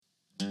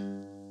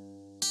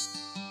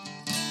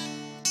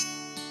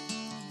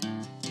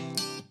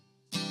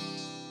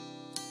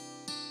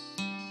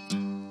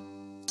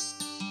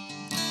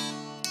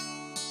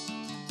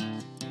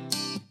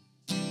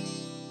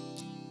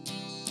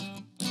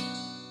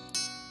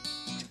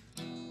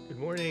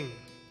Morning.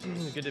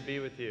 Good to be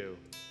with you.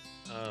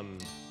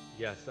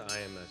 Yes, I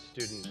am a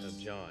student of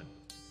John.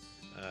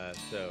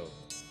 So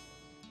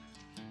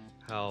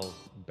how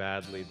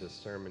badly the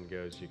sermon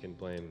goes, you can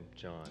blame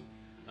John.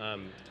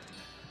 I'm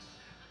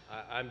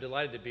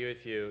delighted to be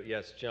with you.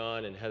 Yes,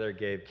 John and Heather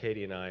gave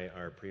Katie and I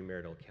our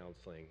premarital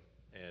counseling,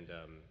 and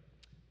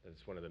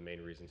that's one of the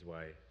main reasons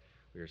why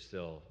we are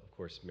still, of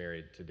course,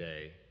 married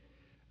today.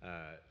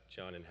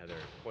 John and Heather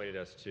pointed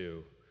us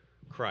to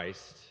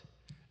Christ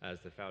as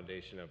the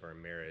foundation of our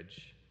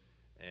marriage,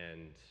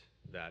 and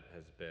that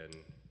has been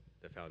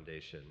the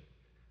foundation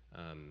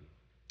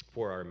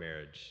for our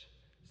marriage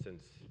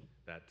since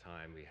that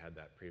time we had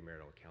that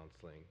premarital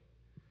counseling.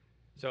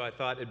 So I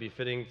thought it'd be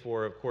fitting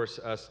for, of course,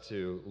 us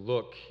to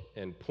look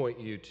and point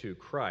you to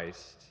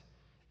Christ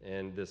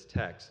in this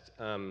text.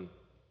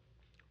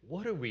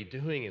 What are we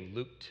doing in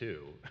Luke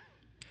 2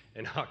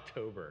 in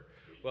October?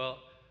 Well,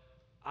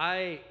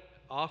 I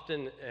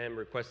often am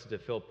requested to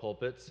fill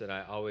pulpits, and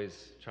I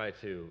always try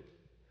to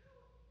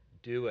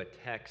do a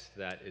text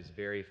that is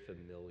very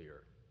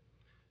familiar.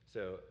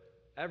 So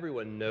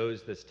everyone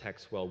knows this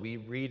text well. We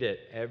read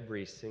it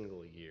every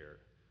single year.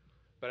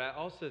 But I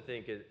also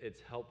think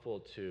it's helpful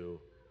to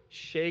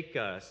shake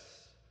us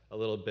a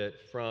little bit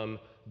from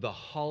the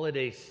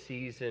holiday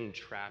season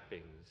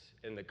trappings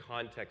in the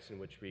context in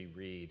which we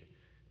read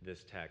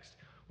this text.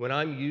 When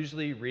I'm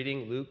usually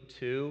reading Luke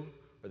 2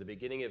 or the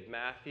beginning of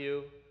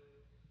Matthew,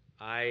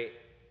 I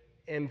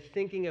am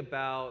thinking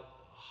about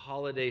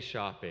holiday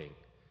shopping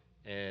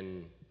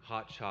and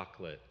hot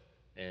chocolate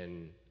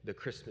and the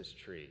Christmas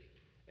tree.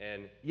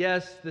 And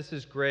yes, this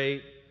is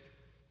great.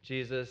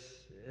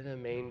 Jesus in a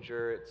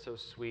manger, it's so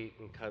sweet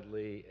and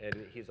cuddly,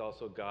 and he's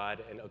also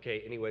God. And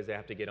okay, anyways, I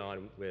have to get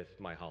on with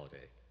my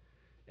holiday.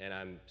 And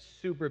I'm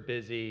super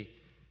busy,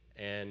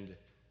 and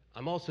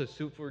I'm also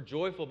super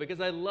joyful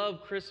because I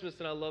love Christmas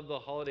and I love the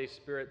holiday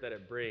spirit that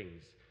it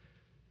brings.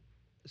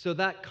 So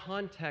that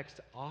context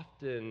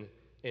often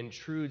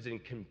intrudes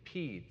and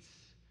competes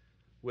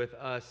with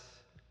us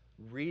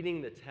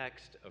reading the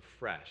text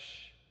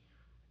afresh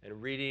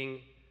and reading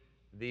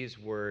these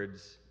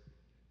words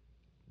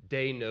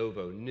de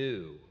novo,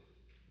 new.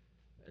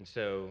 And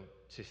so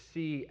to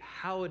see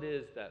how it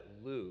is that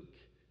Luke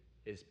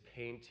is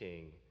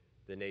painting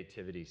the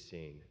nativity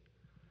scene.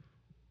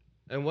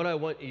 And what I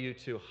want you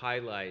to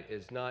highlight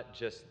is not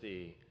just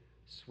the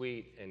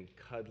sweet and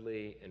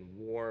cuddly and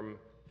warm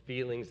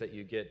feelings that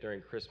you get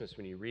during Christmas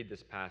when you read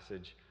this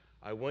passage.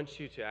 I want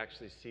you to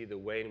actually see the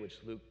way in which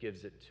Luke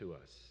gives it to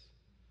us,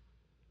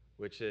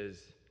 which is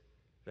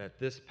that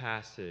this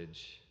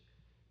passage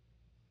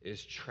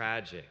is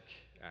tragic,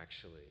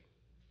 actually.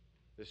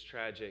 This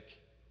tragic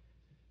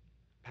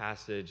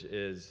passage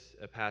is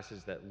a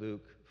passage that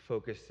Luke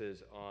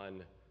focuses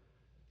on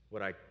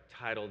what I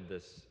titled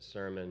this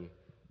sermon,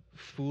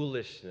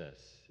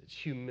 Foolishness. It's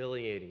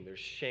humiliating. There's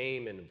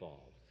shame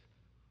involved.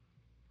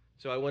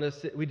 So I want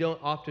to we don't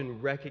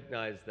often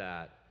recognize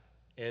that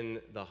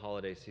in the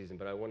holiday season,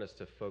 but I want us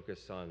to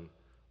focus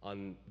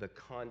on the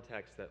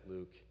context that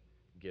Luke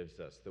gives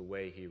us, the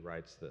way he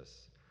writes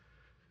this.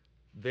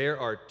 There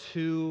are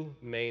two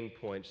main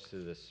points to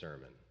this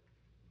sermon,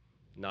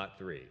 not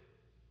three.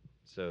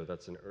 So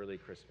that's an early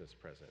Christmas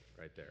present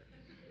right there.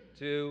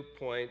 2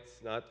 points,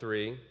 not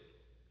three.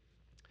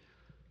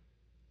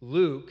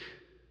 Luke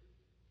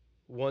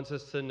wants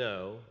us to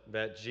know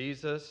that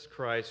Jesus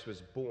Christ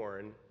was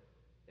born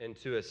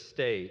into a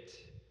state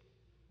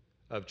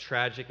of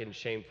tragic and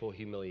shameful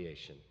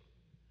humiliation.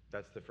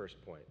 That's the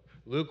first point.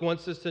 Luke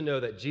wants us to know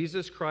that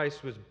Jesus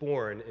Christ was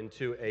born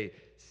into a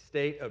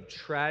state of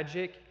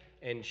tragic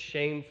and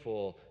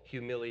shameful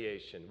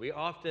humiliation. We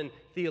often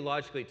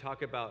theologically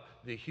talk about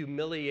the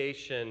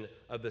humiliation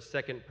of the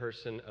second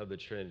person of the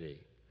Trinity.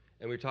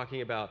 And we're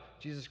talking about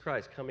Jesus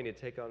Christ coming to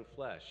take on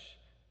flesh.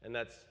 And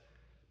that's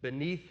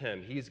beneath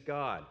him. He's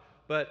God.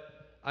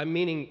 But I'm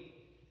meaning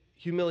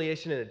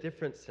humiliation in a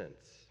different sense.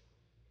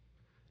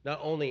 Not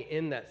only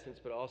in that sense,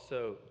 but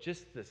also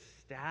just the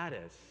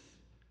status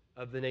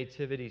of the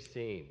nativity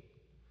scene.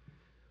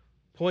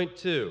 Point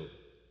 2,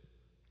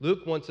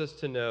 Luke wants us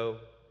to know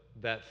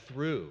that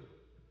through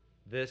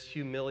this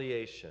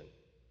humiliation,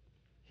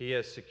 he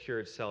has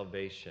secured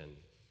salvation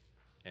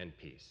and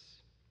peace.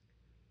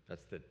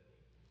 That's the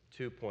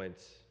 2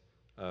 points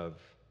of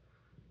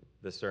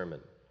the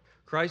sermon.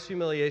 Christ's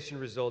humiliation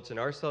results in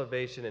our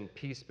salvation and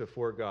peace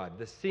before God.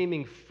 The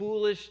seeming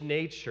foolish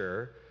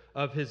nature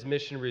of his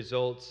mission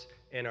results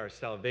in our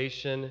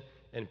salvation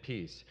and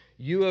peace.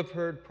 You have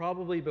heard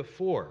probably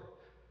before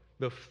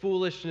the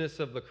foolishness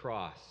of the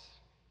cross.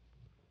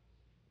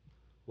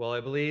 Well, I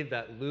believe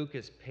that Luke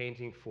is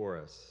painting for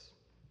us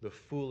the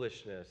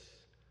foolishness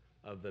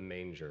of the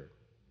manger.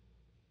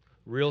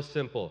 Real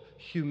simple.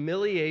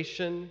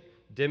 Humiliation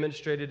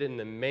demonstrated in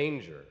the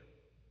manger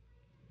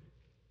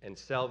and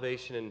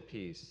salvation and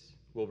peace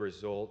will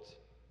result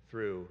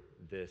through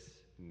this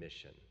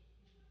mission.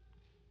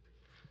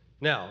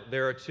 Now,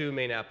 there are 2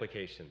 main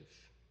applications.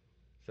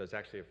 So it's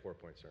actually a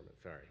 4-point sermon.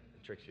 Sorry,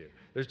 I tricked you.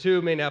 There's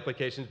 2 main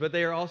applications, but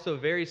they are also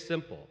very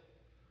simple.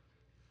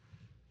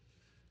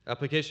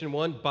 Application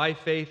 1, by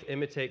faith,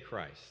 imitate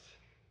Christ.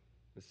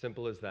 As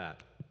simple as that.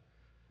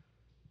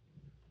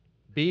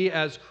 Be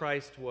as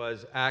Christ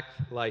was,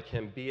 act like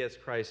him, be as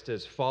Christ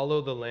is.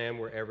 Follow the Lamb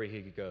wherever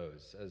he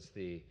goes, as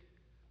the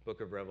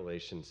book of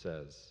Revelation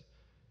says.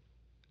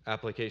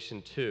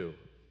 Application 2,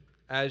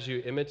 as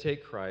you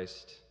imitate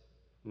Christ,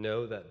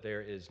 know that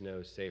there is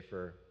no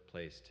safer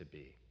place to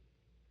be.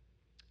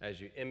 As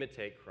you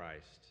imitate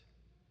Christ,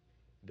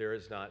 there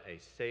is not a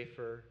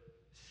safer,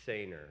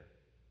 saner,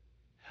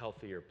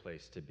 healthier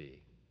place to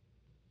be.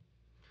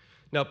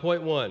 Now,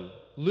 point 1,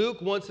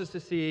 Luke wants us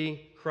to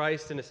see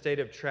Christ in a state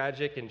of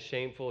tragic and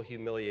shameful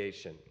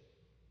humiliation.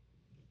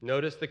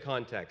 Notice the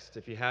context.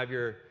 If you have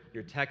your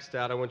text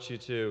out, I want you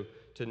to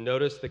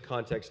notice the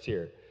context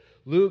here.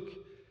 Luke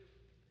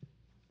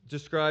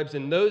describes,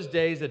 in those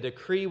days, a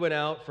decree went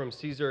out from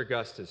Caesar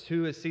Augustus.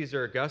 Who is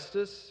Caesar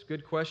Augustus?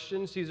 Good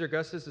question. Caesar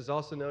Augustus is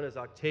also known as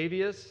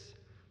Octavius,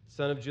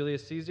 son of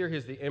Julius Caesar.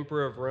 He's the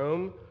emperor of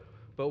Rome.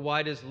 But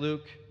why does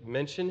Luke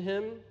mention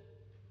him?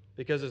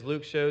 Because as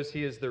Luke shows,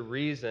 he is the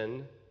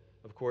reason,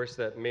 of course,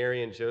 that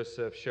Mary and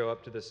Joseph show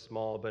up to this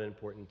small but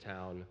important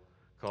town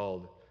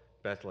called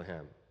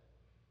Bethlehem.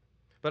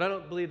 But I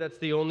don't believe that's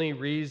the only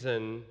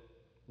reason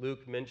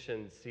Luke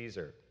mentions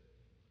Caesar.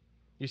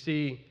 You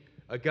see,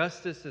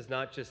 Augustus is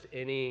not just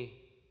any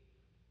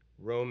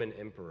Roman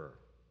emperor.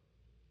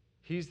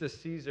 He's the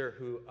Caesar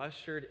who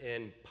ushered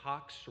in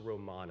Pax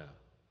Romana,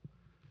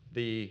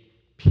 the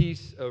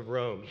peace of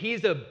Rome.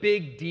 He's a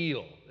big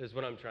deal, is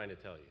what I'm trying to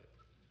tell you.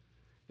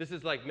 This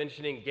is like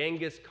mentioning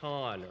Genghis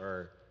Khan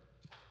or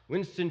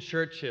Winston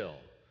Churchill.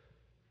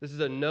 This is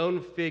a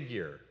known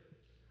figure.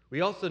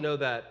 We also know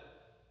that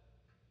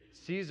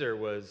Caesar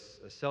was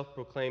a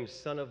self-proclaimed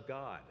son of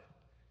God.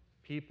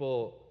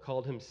 People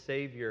called him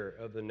savior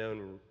of the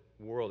known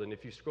world. And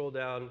if you scroll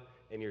down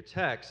in your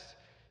text,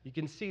 you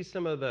can see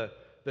some of the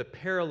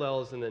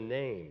parallels in the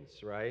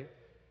names, right?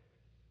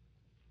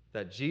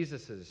 That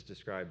Jesus is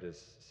described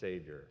as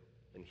savior,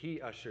 and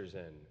he ushers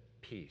in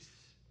peace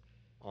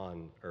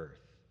on earth.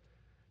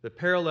 The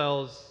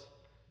parallels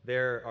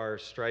there are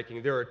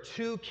striking. There are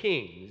two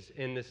kings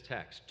in this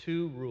text,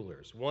 two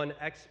rulers, one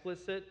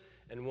explicit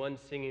and one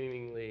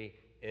seemingly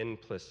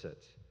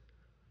implicit.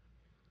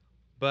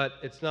 But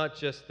it's not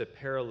just the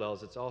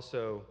parallels, it's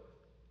also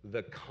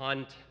the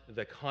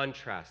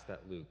contrast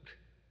that Luke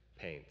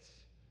paints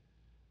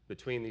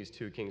between these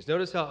two kings.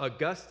 Notice how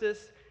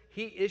Augustus,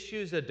 he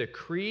issues a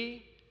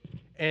decree,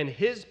 and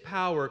his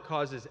power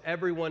causes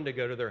everyone to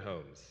go to their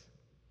homes.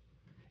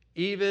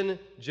 Even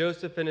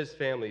Joseph and his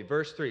family.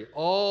 Verse 3,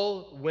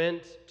 all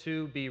went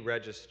to be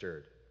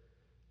registered,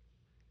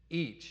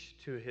 each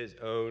to his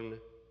own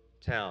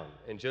town.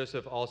 And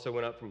Joseph also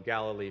went up from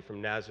Galilee,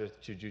 from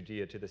Nazareth to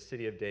Judea, to the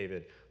city of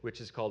David,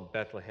 which is called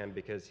Bethlehem,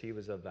 because he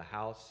was of the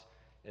house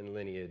and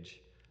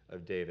lineage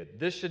of David.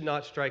 This should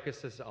not strike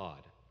us as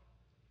odd.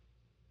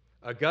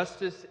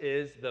 Augustus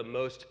is the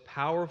most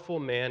powerful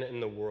man in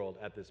the world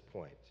at this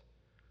point.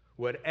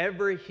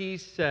 Whatever he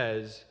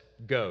says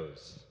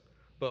goes.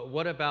 But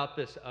what about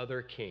this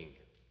other king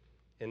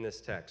in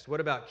this text? What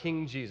about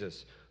King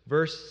Jesus?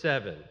 Verse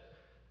 7,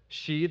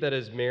 she, that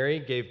is Mary,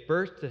 gave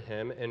birth to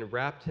him and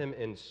wrapped him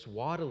in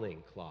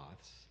swaddling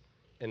cloths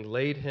and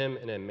laid him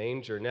in a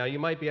manger. Now, you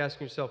might be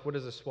asking yourself, what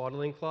is a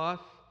swaddling cloth?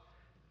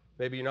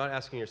 Maybe you're not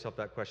asking yourself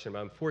that question, but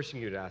I'm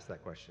forcing you to ask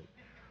that question.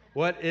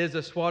 What is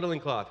a swaddling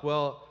cloth?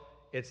 Well,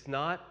 it's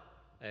not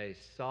a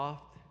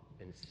soft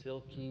and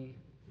silky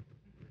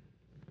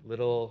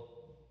little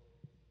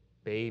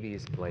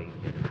baby's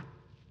blanket.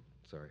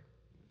 Sorry.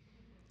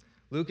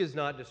 Luke is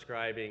not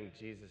describing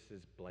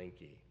Jesus'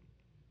 blankie.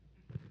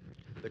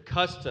 The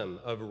custom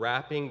of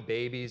wrapping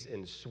babies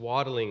in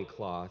swaddling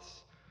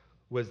cloths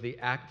was the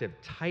act of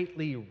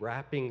tightly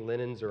wrapping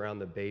linens around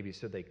the baby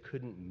so they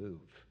couldn't move.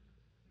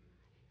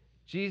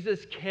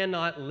 Jesus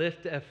cannot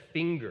lift a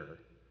finger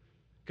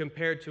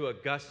compared to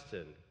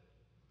Augustus,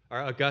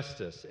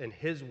 and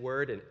his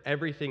word, and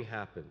everything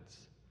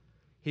happens.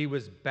 He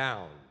was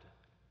bound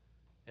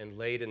and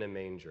laid in a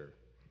manger,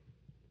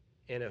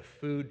 in a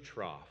food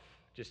trough,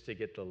 just to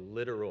get the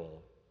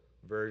literal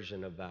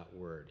version of that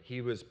word.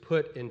 He was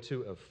put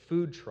into a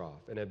food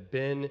trough and a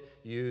bin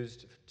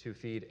used to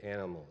feed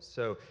animals.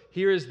 So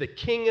here is the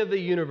King of the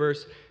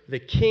universe, the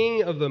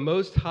King of the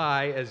Most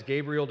High, as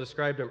Gabriel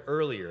described him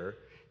earlier.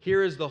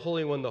 Here is the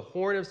Holy One, the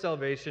horn of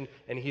salvation,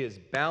 and he is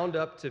bound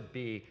up to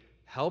be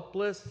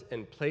helpless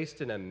and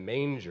placed in a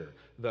manger.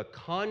 The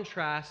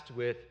contrast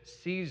with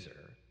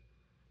Caesar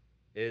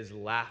is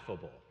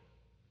laughable.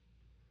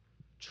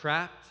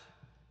 Trapped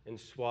in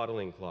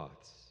swaddling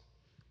cloths,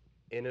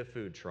 in a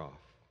food trough.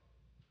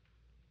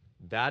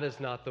 That is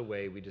not the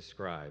way we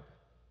describe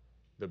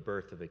the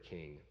birth of a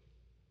king.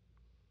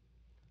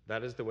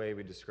 That is the way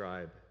we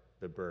describe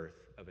the birth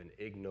of an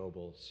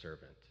ignoble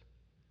servant,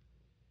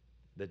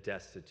 the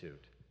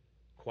destitute,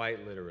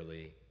 quite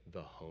literally,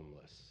 the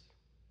homeless.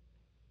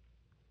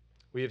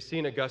 We have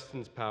seen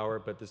Augustine's power,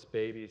 but this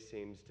baby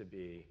seems to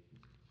be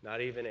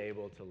not even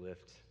able to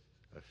lift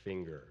a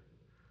finger.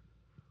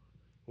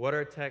 What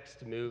our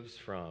text moves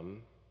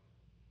from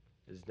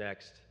is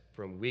next,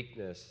 from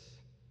weakness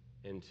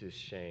into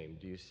shame.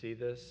 Do you see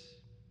this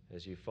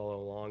as you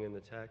follow along in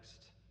the text?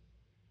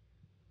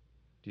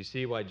 Do you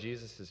see why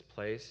Jesus is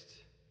placed,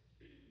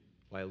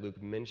 why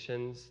Luke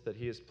mentions that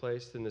he is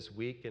placed in this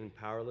weak and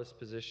powerless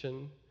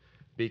position?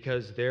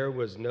 Because there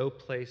was no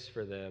place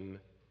for them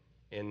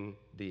in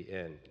the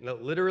inn. Now,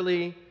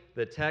 literally,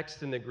 the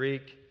text in the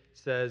Greek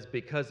says,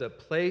 because a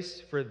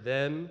place is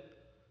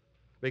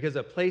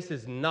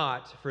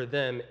not for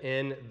them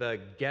in the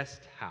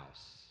guest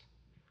house.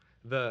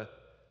 The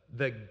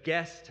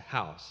guest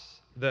house,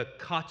 the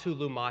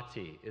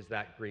katulumati is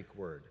that Greek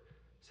word.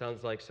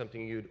 Sounds like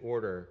something you'd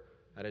order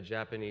at a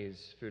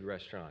Japanese food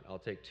restaurant. I'll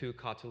take 2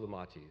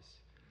 katulumatis.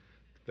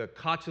 The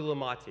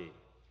katulumati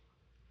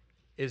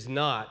is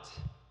not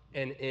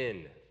an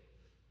inn.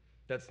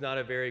 That's not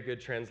a very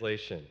good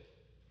translation.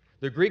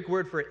 The Greek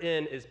word for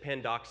inn is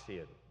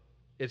pandoxion.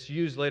 It's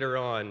used later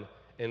on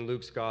in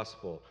Luke's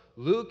gospel.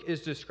 Luke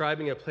is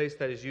describing a place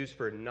that is used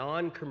for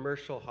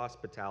non-commercial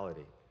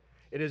hospitality.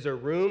 It is a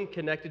room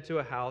connected to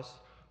a house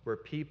where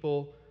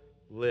people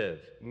live.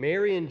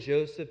 Mary and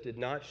Joseph did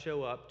not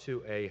show up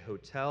to a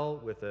hotel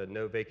with a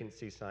no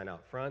vacancy sign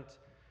out front.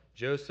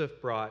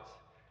 Joseph brought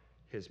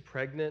his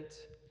pregnant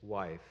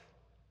wife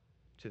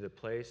to the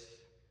place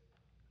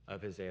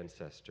of his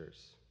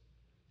ancestors,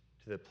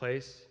 to the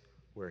place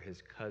where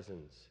his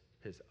cousins,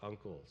 his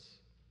uncles,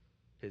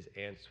 his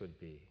aunts would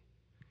be.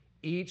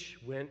 Each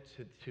went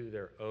to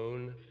their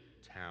own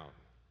town.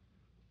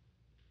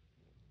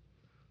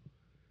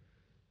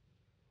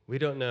 We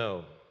don't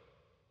know.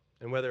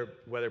 And whether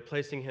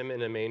placing him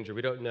in a manger,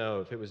 we don't know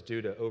if it was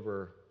due to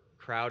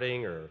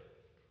overcrowding or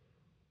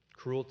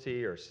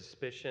cruelty or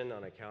suspicion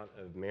on account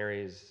of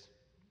Mary's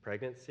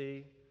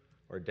pregnancy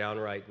or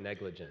downright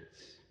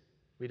negligence.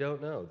 We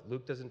don't know.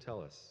 Luke doesn't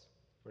tell us.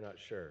 We're not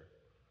sure.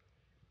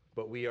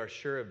 But we are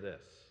sure of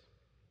this.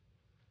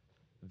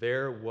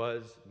 There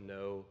was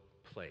no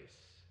place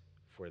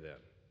for them.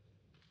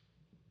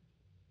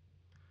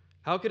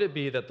 How could it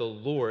be that the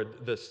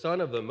Lord, the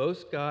Son of the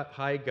Most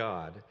High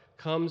God,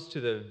 comes to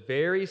the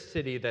very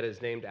city that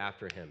is named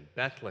after him,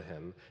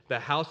 Bethlehem, the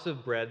house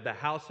of bread, the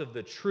house of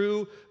the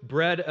true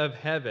bread of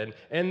heaven,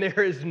 and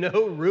there is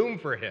no room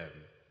for him?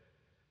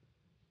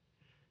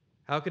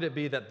 How could it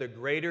be that the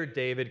greater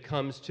David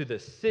comes to the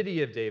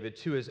city of David,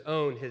 to his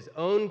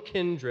own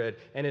kindred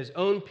and his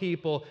own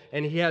people,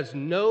 and he has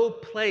no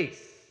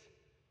place?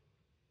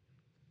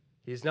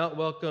 He's not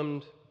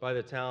welcomed by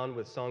the town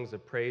with songs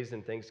of praise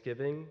and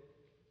thanksgiving.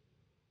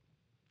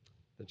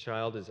 The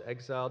child is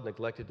exiled,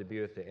 neglected to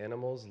be with the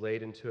animals,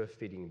 laid into a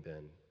feeding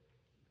bin.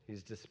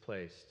 He's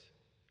displaced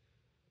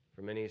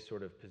from any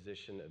sort of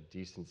position of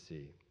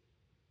decency.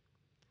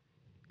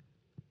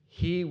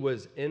 He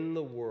was in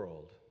the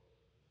world,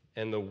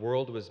 and the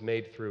world was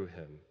made through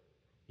him,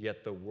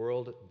 yet the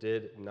world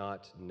did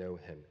not know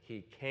him.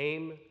 He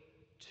came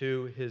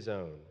to his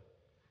own,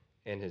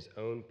 and his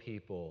own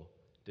people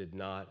did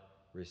not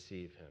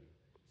receive him.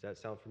 Does that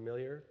sound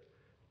familiar?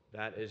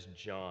 That is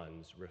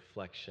John's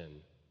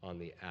reflection on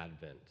the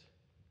advent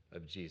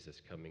of Jesus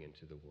coming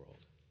into the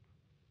world.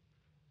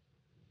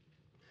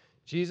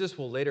 Jesus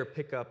will later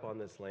pick up on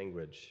this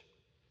language.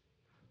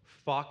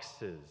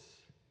 Foxes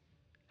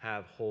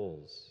have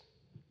holes,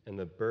 and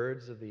the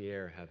birds of the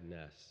air have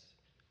nests,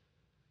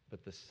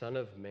 but the Son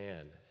of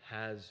Man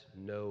has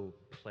no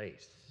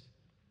place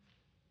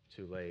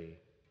to lay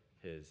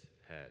his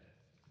head.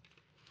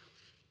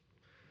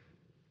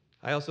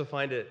 I also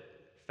find it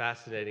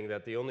fascinating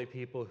that the only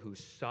people who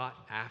sought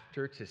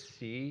after to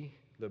see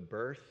the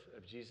birth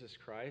of Jesus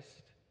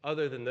Christ,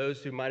 other than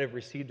those who might have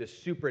received a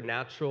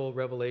supernatural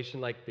revelation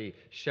like the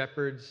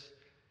shepherds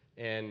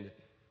and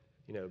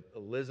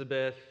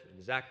Elizabeth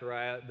and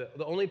Zechariah,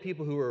 the only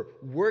people who were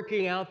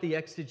working out the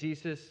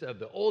exegesis of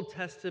the Old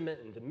Testament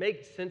and to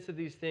make sense of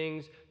these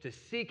things, to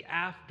seek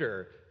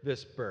after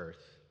this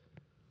birth,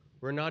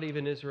 were not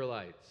even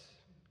Israelites.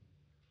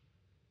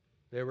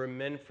 They were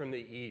men from the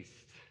east,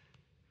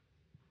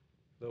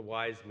 the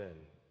wise men.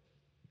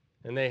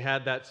 And they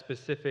had that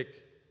specific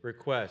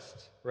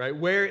request, right?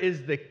 Where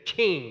is the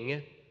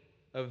King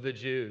of the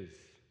Jews,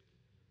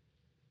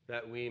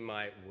 that we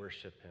might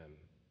worship him?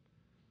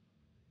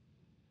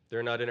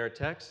 They're not in our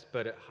text,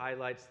 but it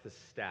highlights the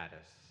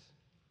status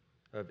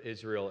of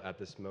Israel at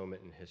this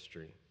moment in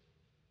history.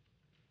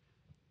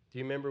 Do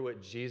you remember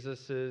what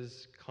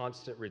Jesus'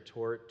 constant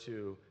retort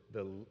to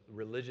the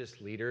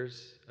religious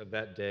leaders of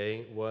that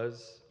day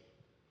was?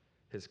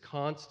 His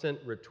constant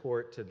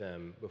retort to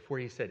them before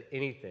he said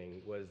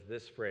anything was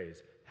this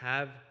phrase: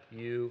 "Have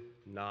you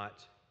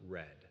not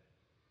read?"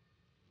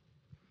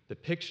 The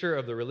picture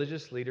of the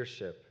religious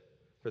leadership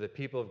for the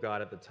people of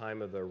God at the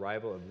time of the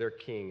arrival of their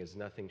king is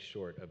nothing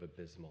short of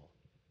abysmal.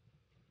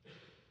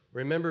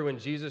 Remember when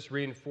Jesus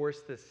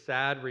reinforced this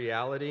sad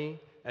reality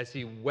as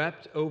he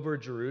wept over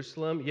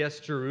Jerusalem? Yes,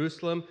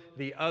 Jerusalem,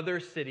 the other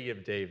city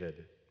of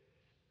David,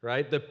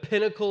 right? The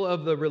pinnacle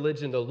of the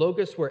religion, the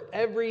locus where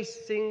every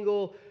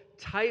single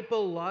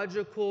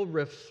typological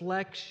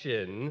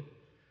reflection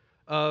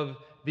of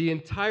the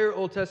entire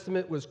Old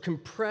Testament was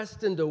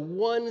compressed into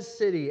one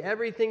city.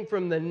 Everything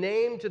from the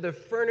name to the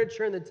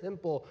furniture in the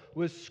temple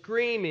was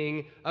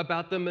screaming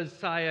about the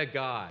Messiah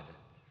God.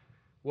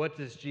 What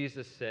does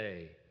Jesus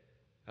say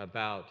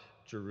about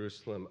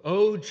Jerusalem?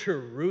 Oh,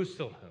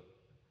 Jerusalem,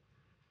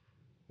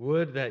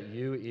 would that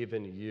you,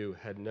 even you,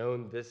 had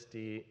known this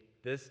day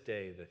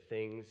the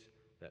things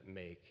that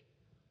make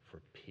for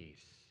peace.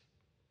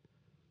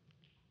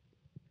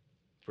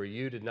 For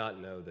you did not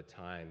know the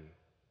time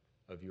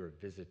of your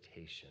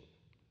visitation.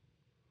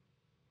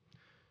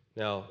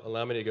 Now,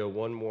 allow me to go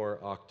one more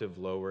octave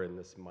lower in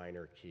this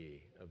minor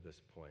key of this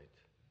point,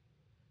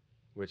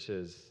 which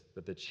is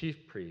that the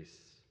chief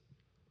priests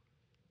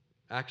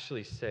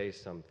actually say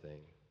something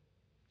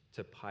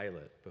to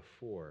Pilate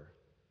before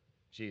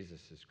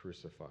Jesus is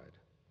crucified.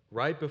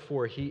 Right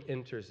before he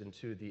enters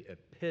into the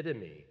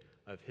epitome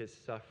of his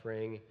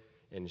suffering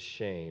and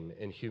shame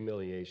and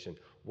humiliation,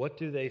 what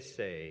do they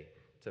say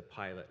to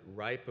Pilate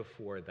right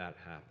before that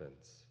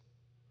happens?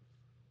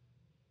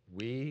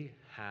 We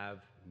have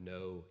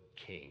no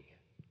king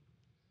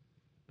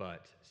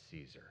but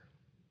Caesar.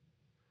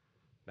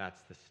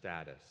 That's the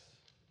status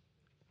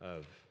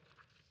of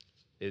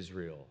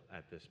Israel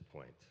at this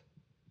point.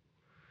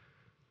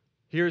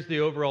 Here's the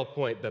overall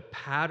point. The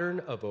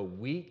pattern of a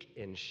weak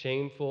and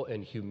shameful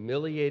and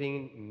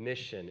humiliating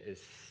mission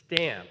is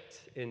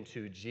stamped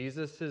into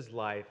Jesus'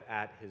 life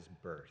at his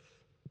birth.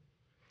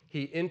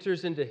 He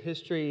enters into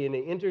history, and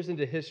he enters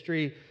into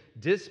history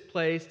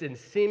displaced and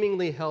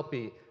seemingly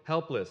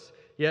helpless.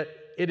 Yet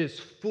it is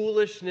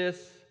foolishness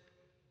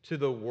to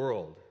the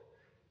world,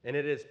 and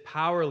it is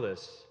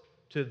powerless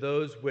to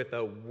those with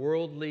a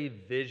worldly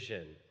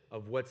vision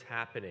of what's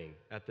happening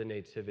at the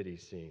nativity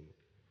scene.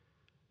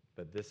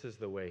 But this is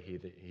the way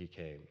he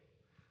came.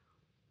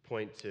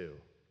 Point 2.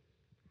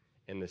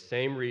 In the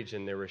same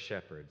region, there were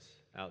shepherds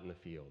out in the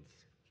fields.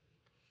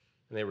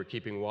 And they were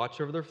keeping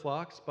watch over their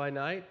flocks by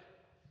night.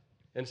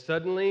 And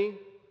suddenly,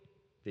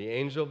 the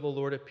angel of the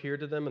Lord appeared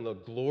to them, and the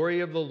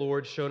glory of the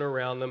Lord shone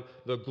around them.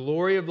 The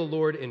glory of the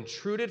Lord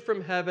intruded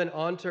from heaven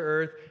onto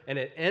earth, and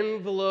it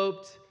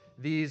enveloped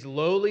these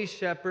lowly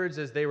shepherds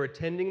as they were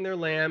tending their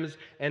lambs,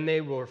 and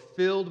they were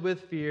filled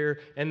with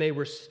fear, and they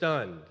were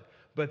stunned.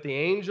 But the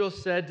angel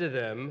said to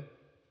them,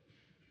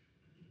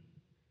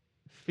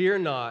 "Fear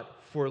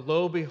not, for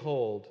lo,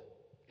 behold,"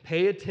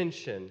 pay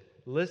attention,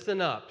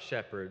 listen up,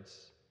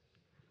 shepherds.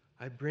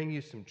 I bring you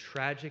some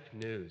tragic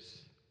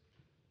news.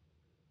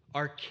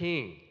 Our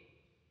king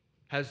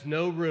has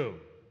no room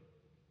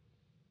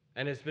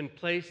and has been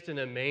placed in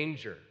a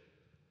manger,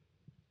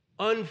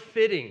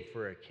 unfitting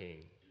for a king.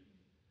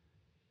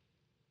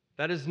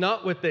 That is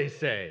not what they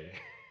say.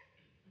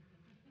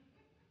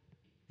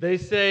 They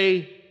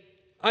say,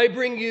 I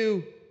bring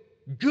you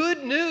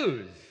good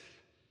news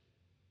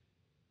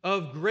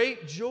of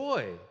great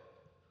joy.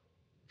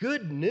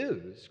 Good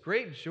news,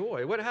 great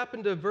joy. What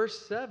happened to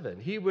verse 7?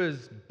 He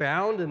was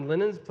bound in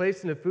linens,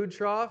 placed in a food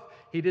trough.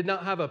 He did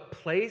not have a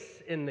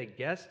place in the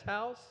guest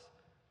house.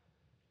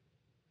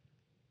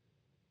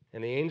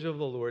 And the angel of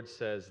the Lord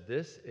says,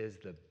 this is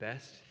the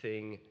best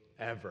thing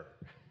ever.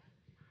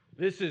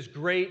 This is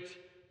great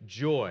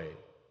joy.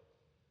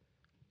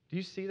 Do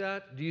you see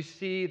that? Do you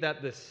see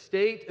that the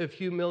state of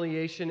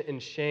humiliation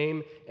and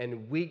shame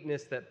and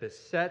weakness that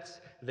besets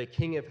the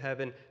King of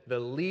Heaven, the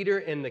leader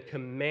and the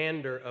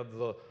commander of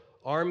the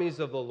armies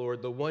of the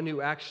Lord, the one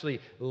who actually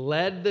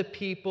led the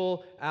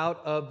people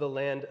out of the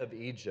land of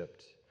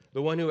Egypt,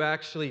 the one who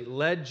actually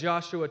led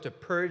Joshua to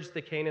purge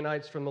the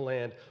Canaanites from the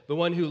land, the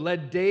one who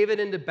led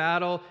David into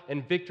battle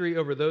and victory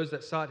over those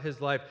that sought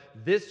his life,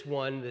 this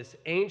one, this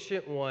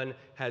ancient one,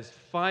 has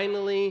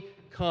finally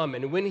come.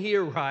 And when he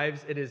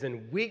arrives, it is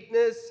in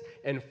weakness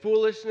and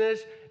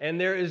foolishness,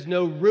 and there is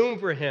no room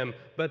for him.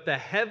 But the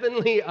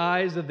heavenly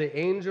eyes of the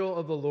angel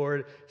of the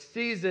Lord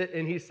sees it,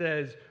 and he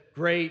says,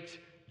 great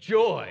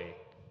joy.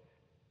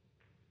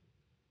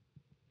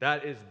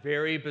 That is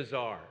very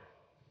bizarre,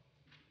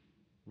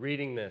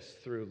 reading this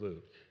through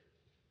Luke.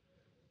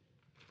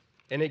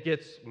 And it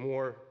gets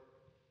more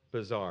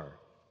bizarre.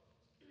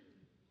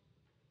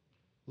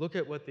 Look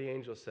at what the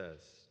angel says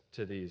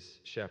to these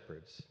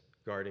shepherds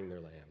guarding their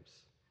lambs.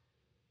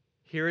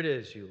 Here it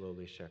is, you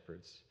lowly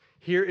shepherds.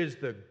 Here is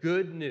the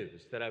good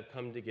news that I've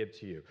come to give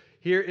to you.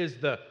 Here is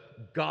the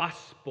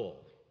gospel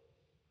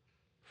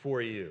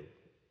for you.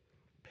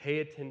 Pay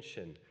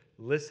attention.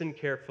 Listen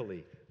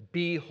carefully.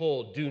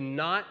 Behold, do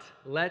not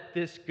let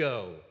this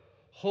go.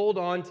 Hold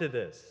on to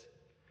this.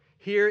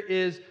 Here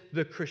is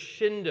the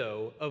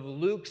crescendo of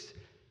Luke's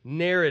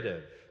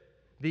narrative,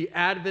 the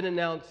Advent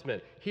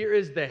announcement. Here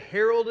is the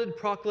heralded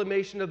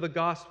proclamation of the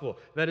gospel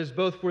that is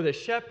both for the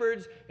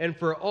shepherds and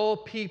for all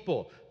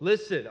people.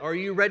 Listen, are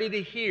you ready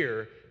to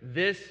hear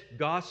this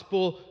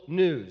gospel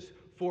news?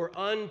 For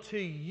unto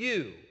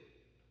you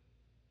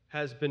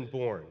has been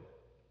born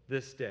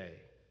this day.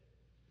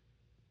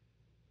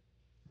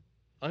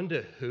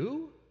 Unto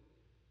who?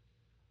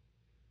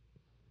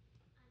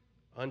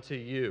 Unto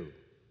you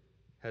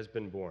has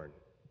been born.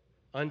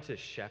 Unto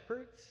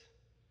shepherds?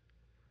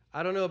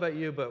 I don't know about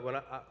you, but when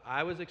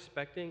I was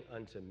expecting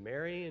unto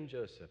Mary and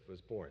Joseph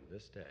was born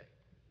this day.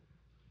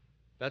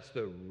 That's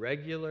the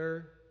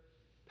regular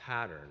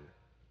pattern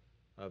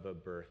of a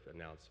birth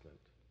announcement.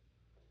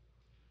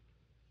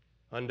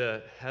 Unto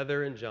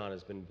Heather and John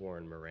has been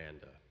born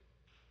Miranda.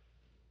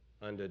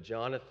 Unto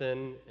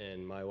Jonathan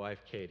and my wife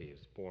Katie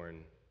is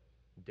born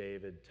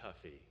David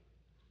Tuffy,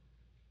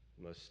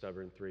 the most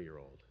stubborn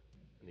 3-year-old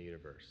in the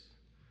universe.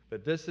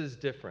 But this is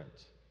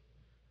different.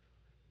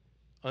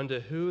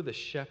 Unto who? The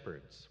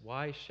shepherds.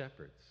 Why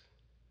shepherds?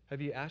 Have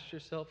you asked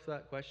yourself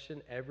that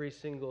question every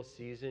single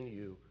season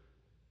you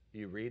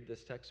read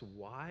this text?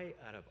 Why,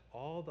 out of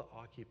all the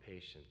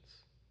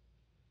occupations,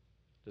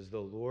 does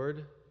the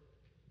Lord,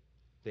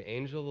 the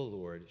angel of the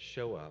Lord,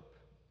 show up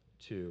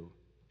to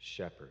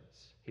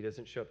shepherds? He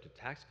doesn't show up to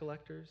tax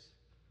collectors,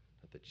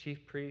 not the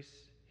chief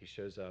priests. He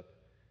shows up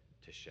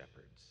to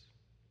shepherds.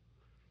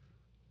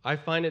 I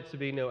find it to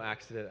be no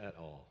accident at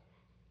all.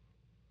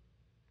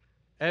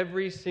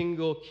 Every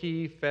single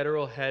key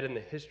federal head in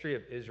the history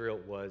of Israel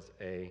was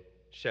a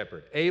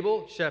shepherd.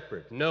 Abel,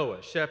 shepherd.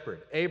 Noah,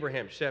 shepherd.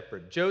 Abraham,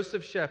 shepherd.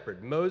 Joseph,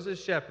 shepherd.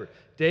 Moses, shepherd.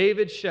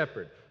 David,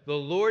 shepherd. The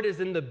Lord is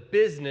in the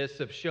business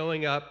of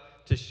showing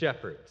up to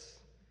shepherds.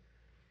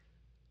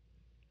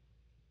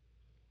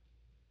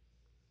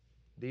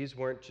 These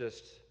weren't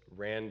just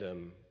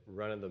random,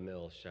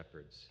 run-of-the-mill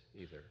shepherds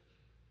either.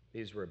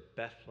 These were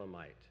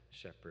Bethlehemite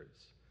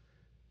shepherds.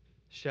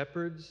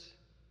 Shepherds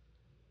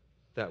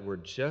that were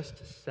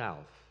just south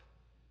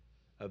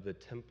of the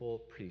temple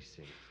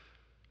precinct,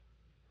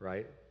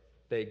 right?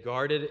 They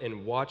guarded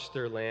and watched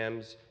their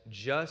lambs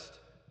just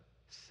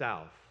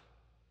south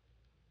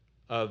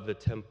of the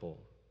temple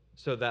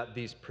so that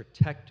these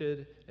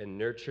protected and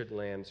nurtured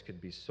lambs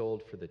could be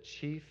sold for the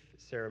chief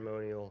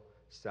ceremonial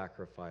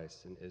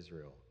sacrifice in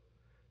Israel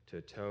to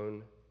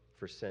atone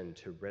for sin,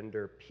 to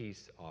render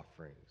peace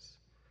offerings,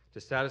 to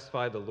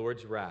satisfy the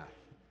Lord's wrath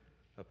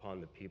upon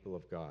the people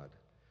of God,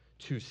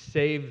 to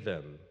save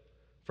them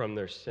from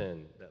their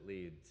sin that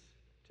leads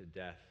to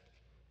death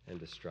and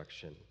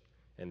destruction.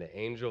 And the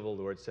angel of the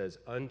Lord says,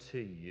 unto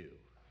you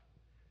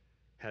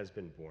has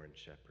been born,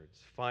 shepherds.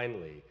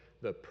 Finally,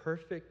 the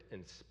perfect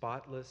and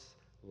spotless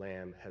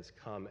Lamb has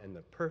come, and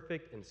the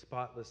perfect and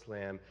spotless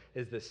Lamb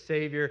is the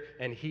Savior,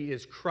 and he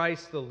is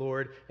Christ the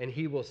Lord, and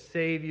he will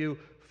save you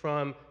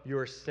from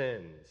your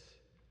sins.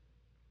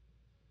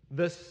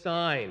 The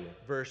sign,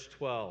 verse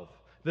 12,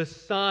 the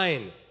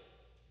sign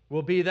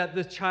will be that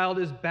the child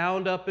is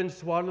bound up in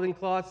swaddling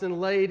cloths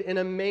and laid in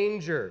a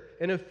manger,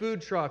 in a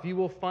food trough. You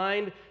will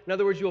find, in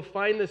other words, you'll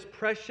find this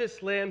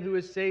precious Lamb who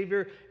is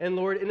Savior and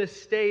Lord in a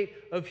state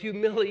of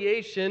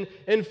humiliation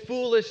and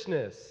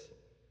foolishness.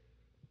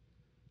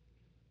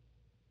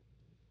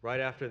 Right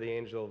after the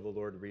angel of the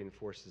Lord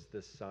reinforces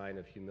this sign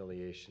of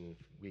humiliation,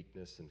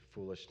 weakness, and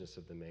foolishness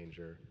of the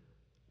manger,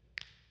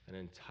 an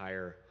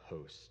entire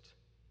host,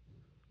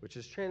 which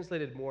is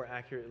translated more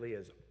accurately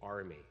as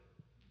army.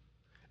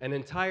 An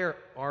entire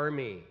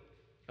army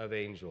of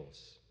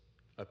angels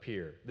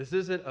appear. This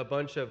isn't a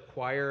bunch of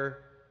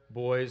choir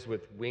boys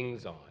with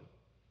wings on.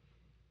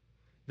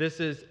 This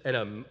is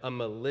a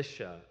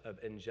militia of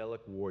angelic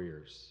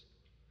warriors.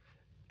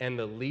 And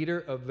the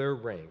leader of their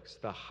ranks,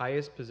 the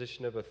highest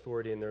position of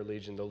authority in their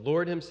legion, the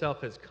Lord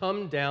himself has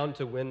come down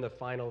to win the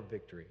final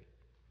victory,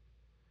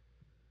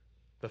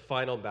 the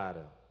final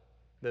battle,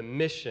 the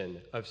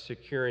mission of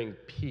securing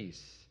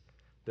peace,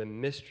 the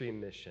mystery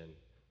mission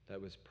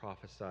that was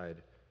prophesied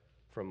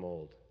from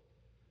old.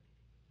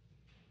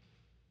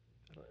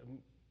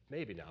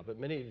 Maybe not, but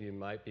many of you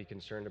might be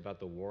concerned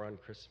about the war on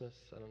Christmas.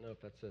 I don't know if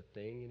that's a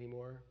thing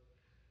anymore.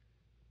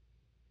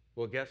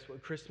 Well, guess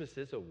what? Christmas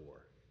is a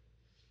war.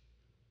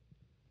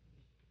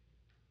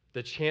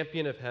 The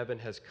champion of heaven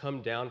has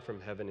come down from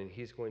heaven, and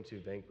he's going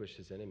to vanquish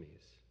his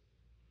enemies.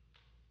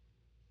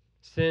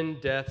 Sin,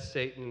 death,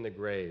 Satan, and the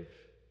grave.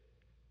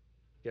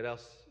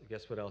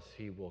 Guess what else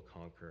he will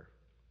conquer?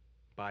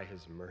 By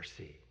his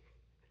mercy.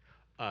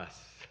 Us.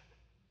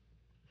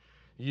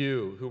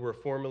 You, who were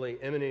formerly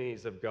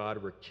enemies of God,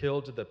 were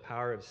killed to the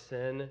power of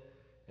sin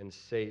and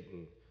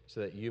Satan, so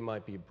that you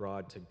might be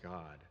brought to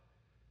God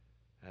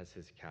as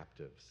his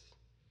captives.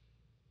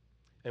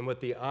 And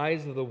what the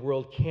eyes of the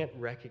world can't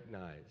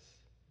recognize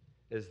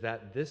is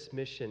that this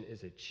mission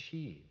is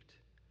achieved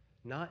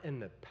not in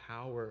the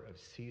power of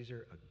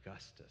Caesar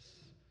Augustus,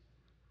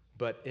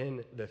 but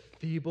in the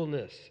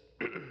feebleness,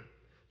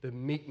 the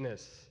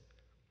meekness,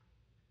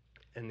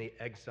 and the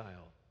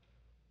exile,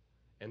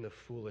 and the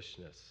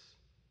foolishness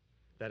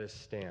that is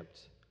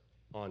stamped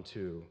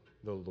onto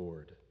the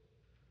Lord.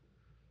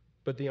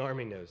 But the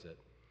army knows it,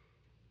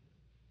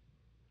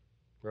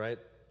 right?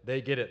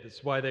 They get it.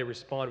 That's why they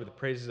respond with the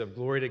praises of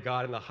glory to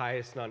God in the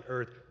highest and on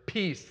earth,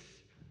 peace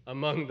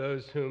among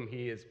those whom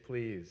he is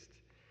pleased.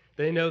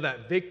 They know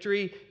that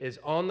victory is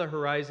on the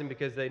horizon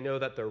because they know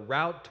that the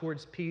route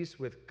towards peace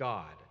with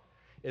God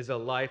is a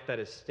life that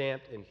is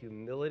stamped in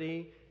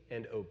humility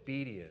and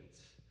obedience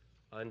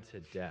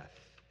unto death.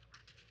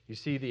 You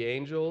see, the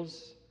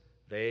angels,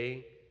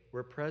 they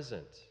were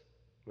present.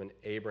 when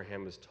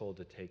Abraham was told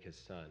to take his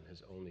son,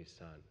 his only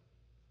son,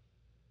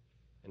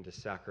 and to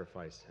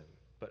sacrifice him.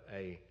 But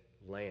a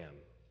lamb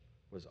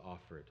was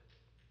offered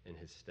in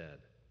his stead.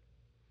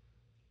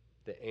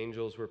 The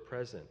angels were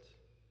present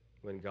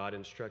when God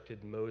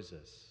instructed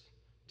Moses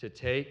to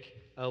take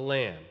a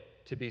lamb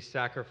to be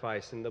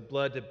sacrificed and the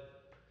blood to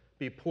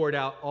be poured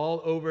out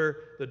all over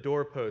the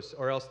doorposts,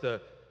 or else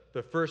the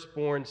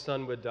firstborn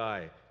son would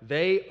die.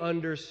 They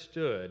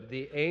understood,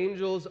 the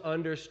angels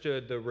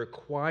understood the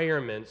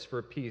requirements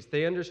for peace.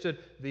 They understood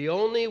the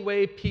only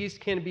way peace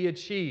can be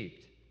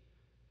achieved,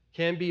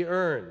 can be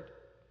earned,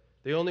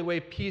 the only way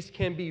peace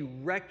can be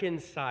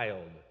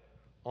reconciled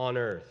on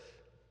earth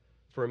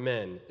for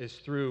men is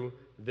through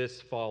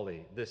this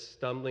folly, this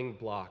stumbling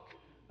block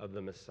of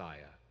the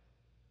Messiah,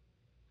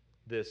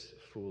 this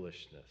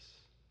foolishness.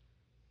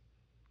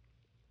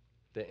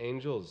 The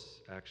angels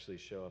actually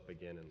show up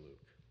again in Luke.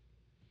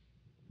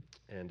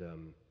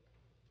 And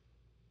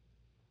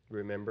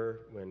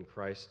remember when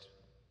Christ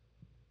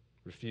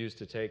refused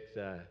to take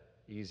the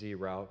easy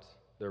route,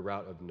 the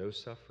route of no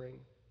suffering,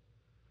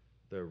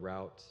 the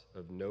route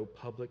of no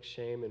public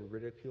shame and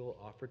ridicule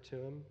offered to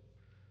him?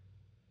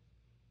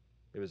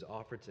 It was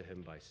offered to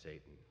him by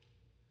Satan.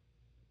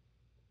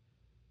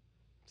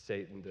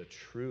 Satan, the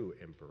true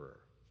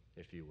emperor,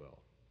 if you will,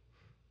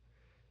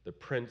 the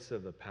prince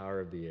of the power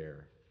of the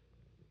air,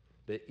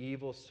 the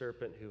evil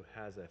serpent who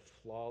has a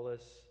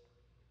flawless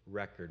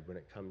record when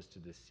it comes to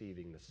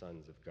deceiving the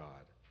sons of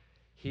God.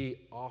 He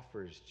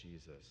offers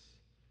Jesus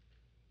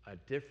a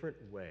different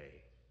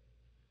way,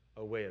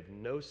 a way of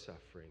no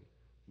suffering,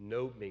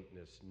 no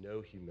meekness,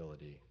 no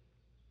humility.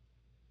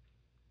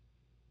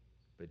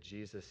 But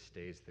Jesus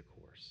stays the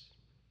course.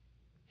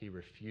 He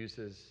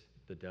refuses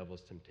the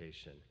devil's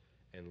temptation.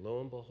 And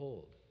lo and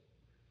behold,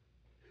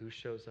 who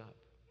shows up?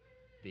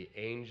 The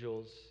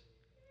angels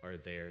are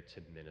there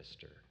to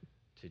minister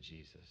to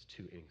Jesus,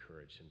 to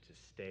encourage him to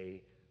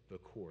stay the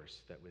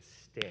course that was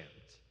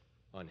stamped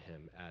on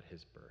him at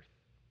his birth.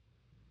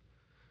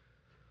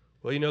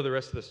 Well, you know the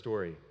rest of the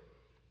story,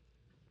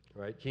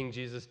 right? King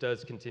Jesus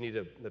does continue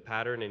the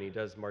pattern, and he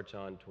does march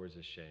on towards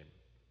his shame.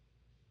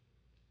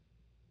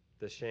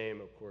 The shame,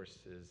 of course,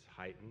 is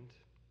heightened.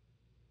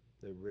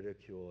 The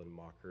ridicule and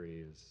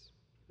mockery is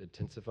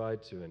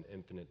intensified to an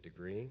infinite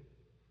degree.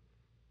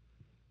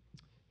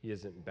 He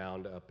isn't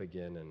bound up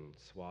again in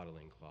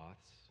swaddling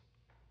cloths.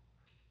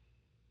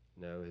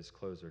 No, his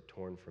clothes are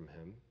torn from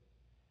him,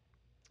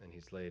 and he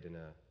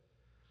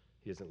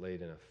isn't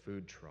laid in a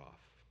food trough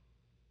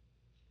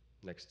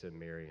next to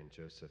Mary and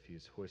Joseph.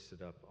 He's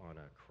hoisted up on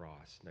a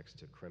cross next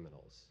to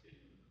criminals.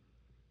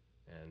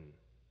 And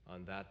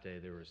on that day,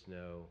 there was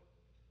no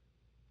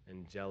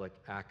angelic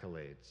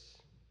accolades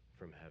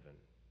from heaven.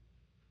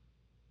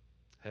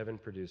 Heaven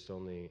produced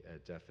only a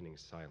deafening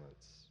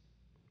silence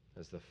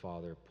as the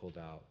Father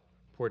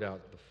poured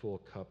out the full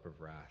cup of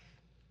wrath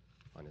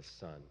on his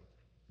Son.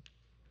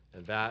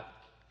 And that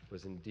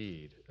was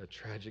indeed a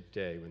tragic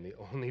day when the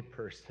only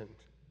person,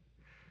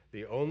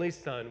 the only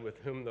Son with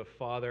whom the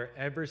Father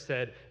ever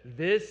said,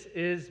 "This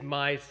is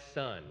my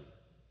Son,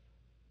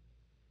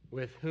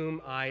 with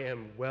whom I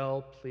am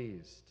well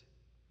pleased,"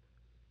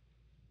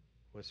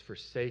 was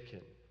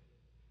forsaken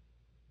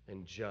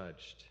and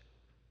judged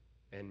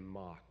and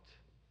mocked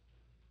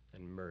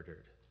and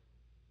murdered.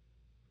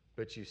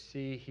 But you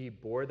see, he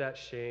bore that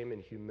shame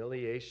and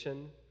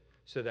humiliation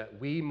so that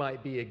we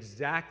might be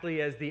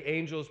exactly as the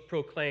angels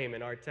proclaim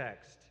in our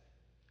text,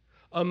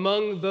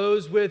 among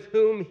those with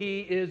whom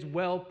he is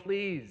well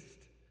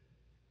pleased.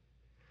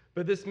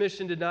 But this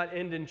mission did not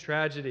end in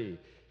tragedy.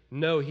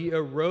 No, he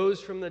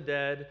arose from the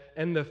dead,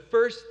 and the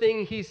first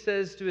thing he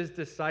says to his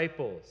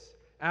disciples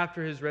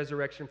after his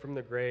resurrection from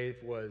the grave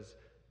was,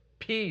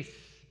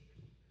 "Peace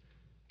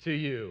to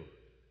you."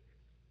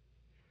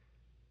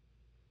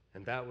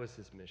 And that was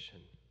his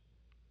mission,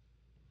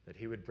 that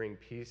he would bring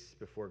peace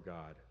before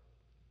God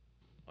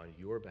on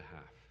your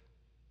behalf.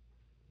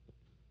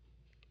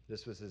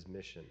 This was his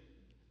mission,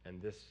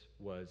 and this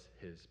was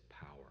his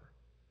power.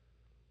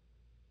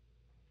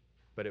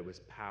 But it was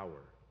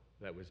power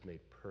that was made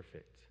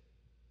perfect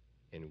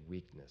in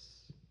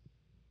weakness.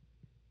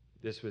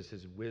 This was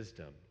his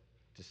wisdom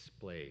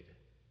displayed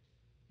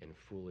in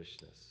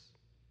foolishness.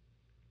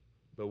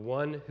 The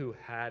one who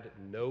had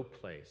no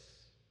place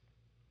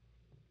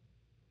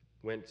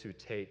went to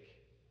take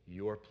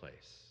your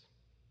place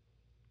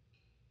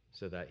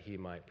so that he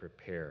might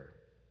prepare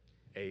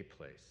a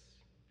place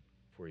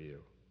for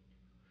you.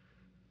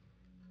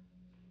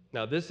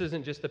 Now, this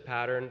isn't just a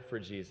pattern for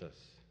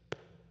Jesus.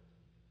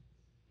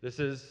 This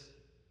is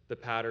the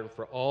pattern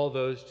for all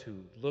those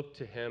who look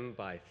to him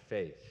by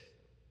faith.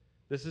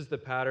 This is the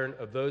pattern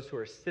of those who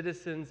are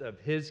citizens of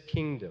his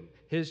kingdom,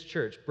 his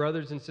church.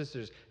 Brothers and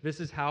sisters, this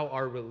is how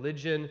our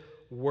religion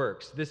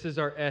works. This is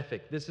our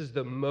ethic. This is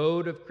the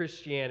mode of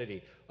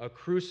Christianity, a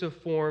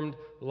cruciformed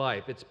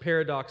life. It's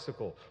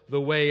paradoxical. The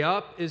way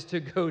up is to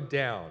go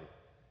down.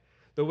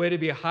 The way to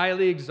be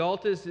highly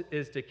exalted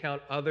is to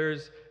count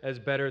others as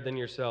better than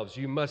yourselves.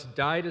 You must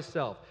die to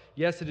self.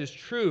 Yes, it is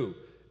true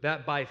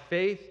that by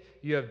faith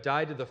you have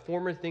died to the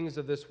former things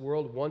of this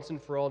world once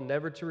and for all,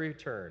 never to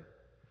return.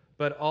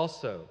 But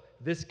also,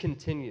 this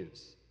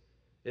continues.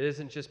 It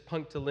isn't just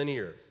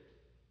punctilinear.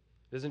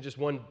 It isn't just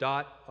one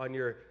dot on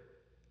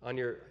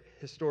your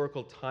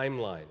historical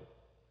timeline.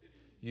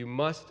 You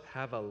must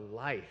have a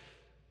life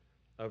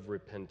of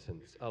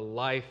repentance, a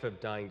life of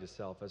dying to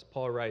self. As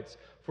Paul writes,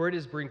 for it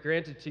has been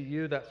granted to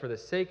you that for the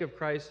sake of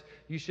Christ,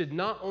 you should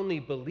not only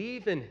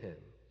believe in him,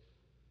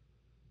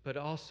 but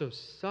also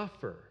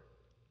suffer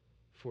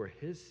for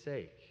his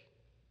sake.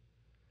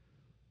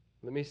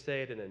 Let me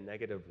say it in a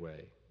negative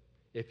way.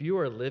 If you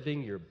are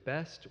living your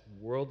best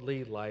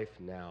worldly life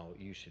now,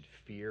 you should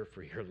fear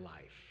for your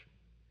life.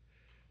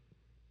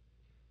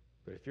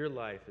 But if your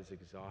life is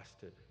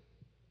exhausted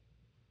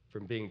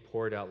from being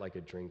poured out like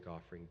a drink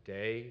offering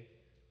day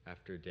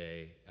after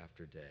day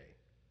after day,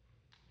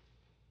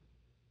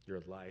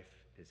 your life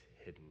is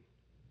hidden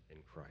in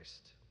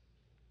Christ.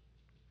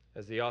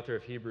 As the author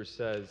of Hebrews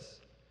says,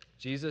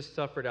 Jesus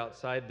suffered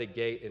outside the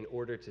gate in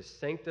order to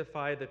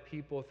sanctify the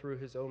people through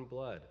his own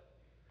blood.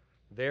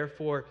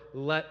 Therefore,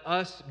 let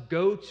us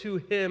go to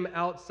him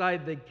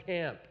outside the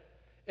camp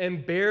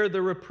and bear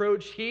the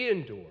reproach he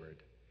endured.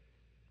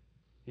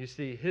 You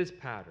see, his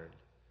pattern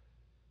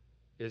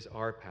is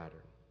our pattern.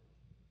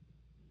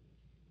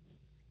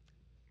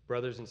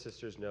 Brothers and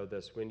sisters, know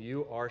this. When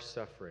you are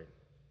suffering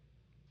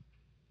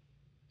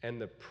and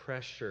the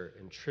pressure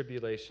and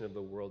tribulation of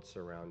the world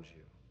surrounds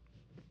you,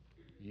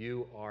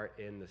 you are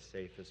in the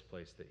safest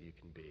place that you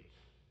can be.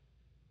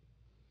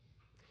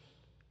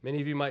 Many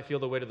of you might feel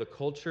the weight of the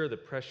culture, the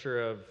pressure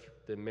of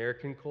the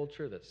American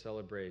culture that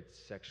celebrates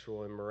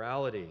sexual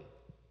immorality,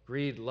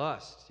 greed,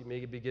 lust. You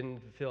may begin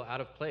to feel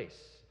out of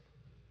place.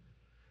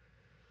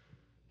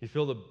 You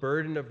feel the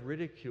burden of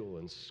ridicule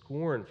and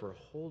scorn for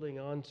holding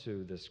on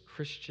to this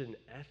Christian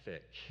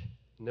ethic.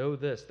 Know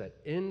this, that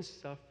in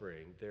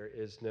suffering, there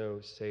is no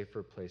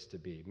safer place to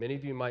be. Many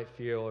of you might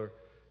feel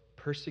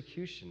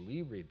persecution.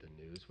 We read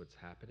the news, what's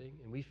happening,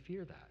 and we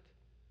fear that.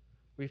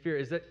 We fear,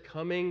 is it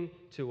coming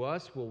to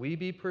us? Will we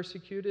be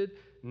persecuted?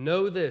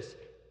 Know this,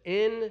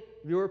 in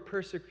your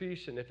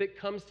persecution, if it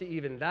comes to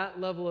even that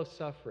level of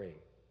suffering,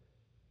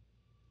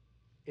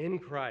 in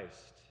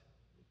Christ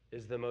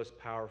is the most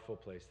powerful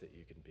place that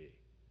you can be.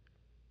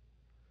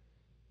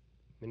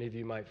 Many of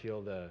you might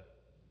feel the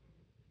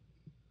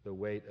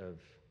weight of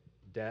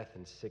death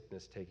and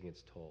sickness taking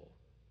its toll.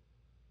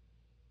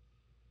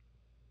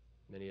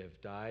 Many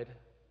have died.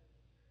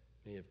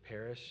 Many have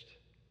perished.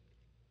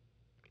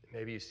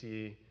 Maybe you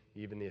see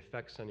even the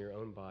effects on your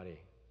own body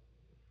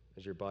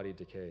as your body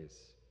decays.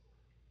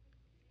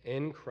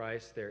 In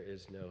Christ, there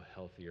is no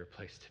healthier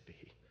place to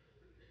be.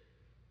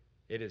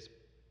 It is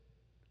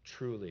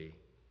truly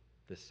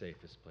the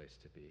safest place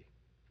to be,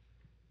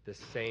 the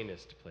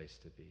sanest place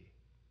to be,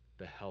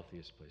 the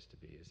healthiest place to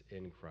be is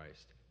in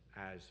Christ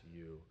as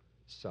you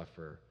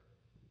suffer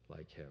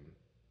like him.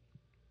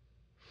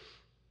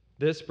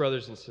 This,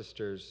 brothers and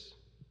sisters,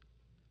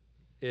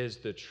 is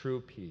the true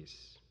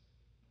peace.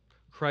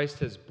 Christ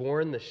has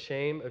borne the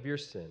shame of your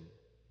sin.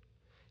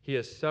 He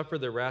has suffered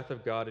the wrath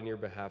of God in your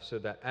behalf so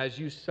that as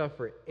you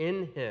suffer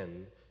in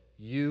him,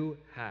 you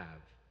have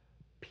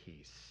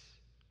peace.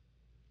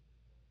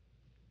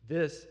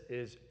 This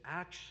is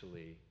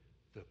actually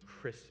the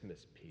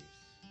Christmas peace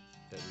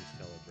that we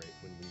celebrate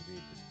when we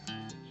read this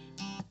passage.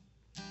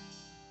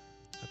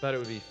 I thought it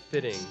would be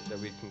fitting that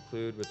we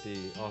conclude with the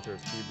author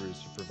of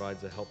Hebrews, who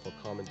provides a helpful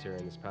commentary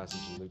on this passage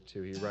in Luke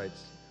 2. He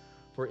writes,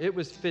 for it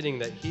was fitting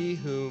that he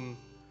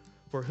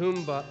for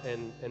whom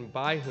and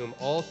by whom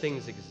all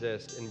things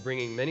exist, in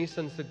bringing many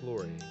sons to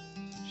glory,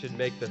 should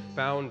make the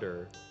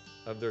founder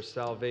of their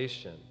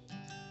salvation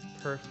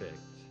perfect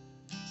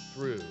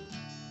through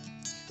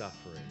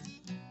suffering.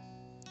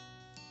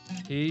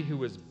 He who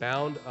was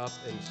bound up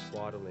in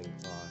swaddling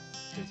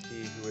cloths is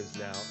he who is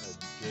now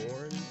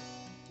adorned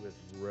with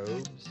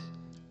robes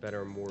that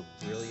are more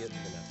brilliant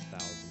than 1,000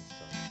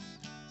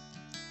 suns.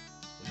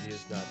 And he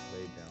is not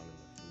laid down in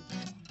the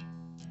food hall.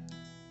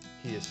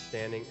 He is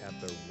standing at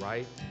the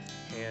right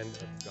hand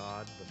of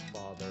God the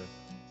Father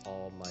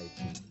Almighty.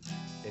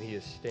 And he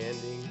is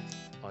standing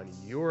on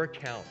your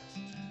account.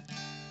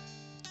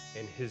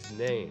 And his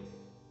name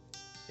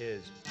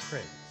is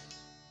Prince